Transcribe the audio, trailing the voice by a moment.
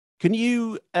Can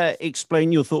you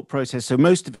explain your thought process? So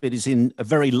most of it is in a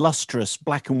very lustrous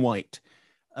black and white,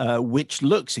 which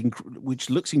looks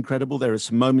incredible. There are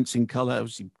some moments in color.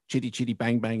 Obviously, Chitty Chitty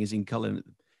Bang Bang is in color at the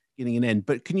beginning and end.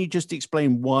 But can you just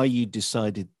explain why you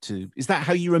decided to? Is that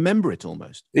how you remember it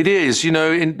almost? It is.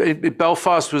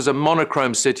 Belfast was a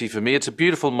monochrome city for me. It's a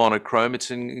beautiful monochrome.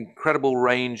 It's an incredible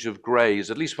range of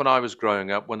grays. At least when I was growing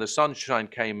up, when the sunshine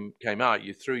came out,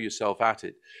 you threw yourself at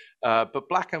it. But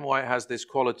black and white has this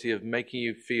quality of making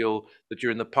you feel that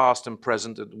you're in the past and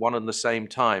present at one and the same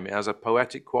time. It has a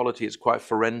poetic quality. It's quite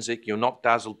forensic. You're not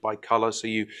dazzled by color, so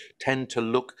you tend to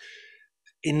look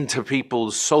into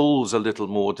people's souls a little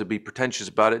more, to be pretentious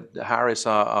about it. Harris,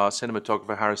 our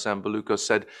cinematographer, Harris Sambaluko,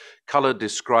 said, color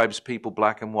describes people,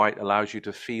 black and white allows you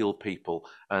to feel people.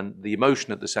 And the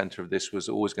emotion at the center of this was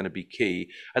always going to be key.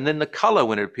 And then the color,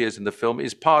 when it appears in the film,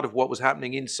 is part of what was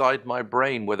happening inside my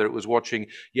brain, whether it was watching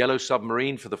Yellow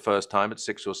Submarine for the first time at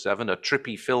 6 or 7, a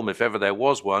trippy film if ever there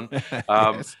was one,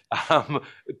 Yes.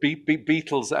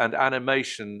 Beatles and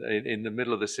animation in the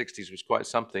middle of the 60s was quite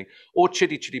something, or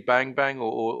Chitty Chitty Bang Bang,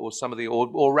 or some of the,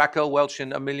 or Raquel Welch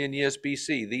in A Million Years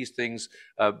BC. These things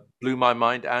blew my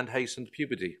mind and hastened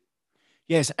puberty.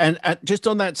 Yes, and just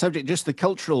on that subject, just the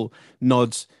cultural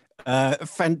nods.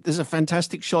 There's a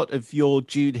fantastic shot of your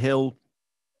Jude Hill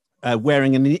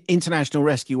wearing an international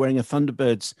rescue, wearing a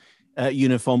Thunderbirds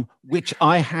uniform, which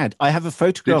I had. I have a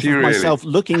photograph of myself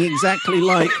looking exactly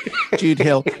like Jude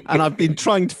Hill, and I've been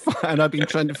trying to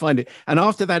find it. And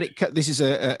after that, this is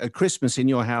a Christmas in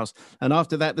your house, and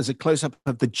after that, there's a close up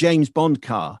of the James Bond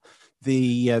car,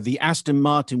 the Aston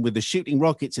Martin with the shooting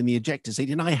rockets in the ejector seat,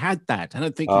 and I had that, and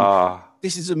I'm thinking,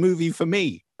 this is a movie for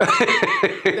me.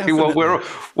 well,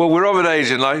 we're of an age,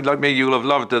 and like me, you'll have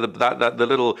loved the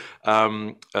little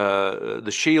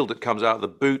the shield that comes out of the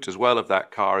boot as well of that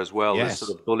car as well. Yes. This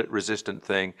sort of bullet resistant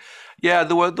thing. Yeah,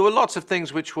 there were lots of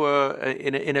things which were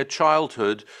in a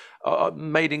childhood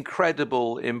made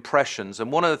incredible impressions.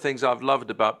 And one of the things I've loved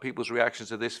about people's reactions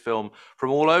to this film from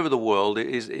all over the world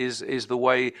is the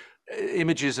way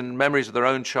images and memories of their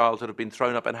own childhood have been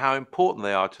thrown up, and how important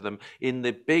they are to them in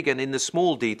the big and in the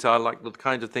small detail, like the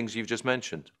kind of things you've just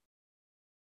mentioned.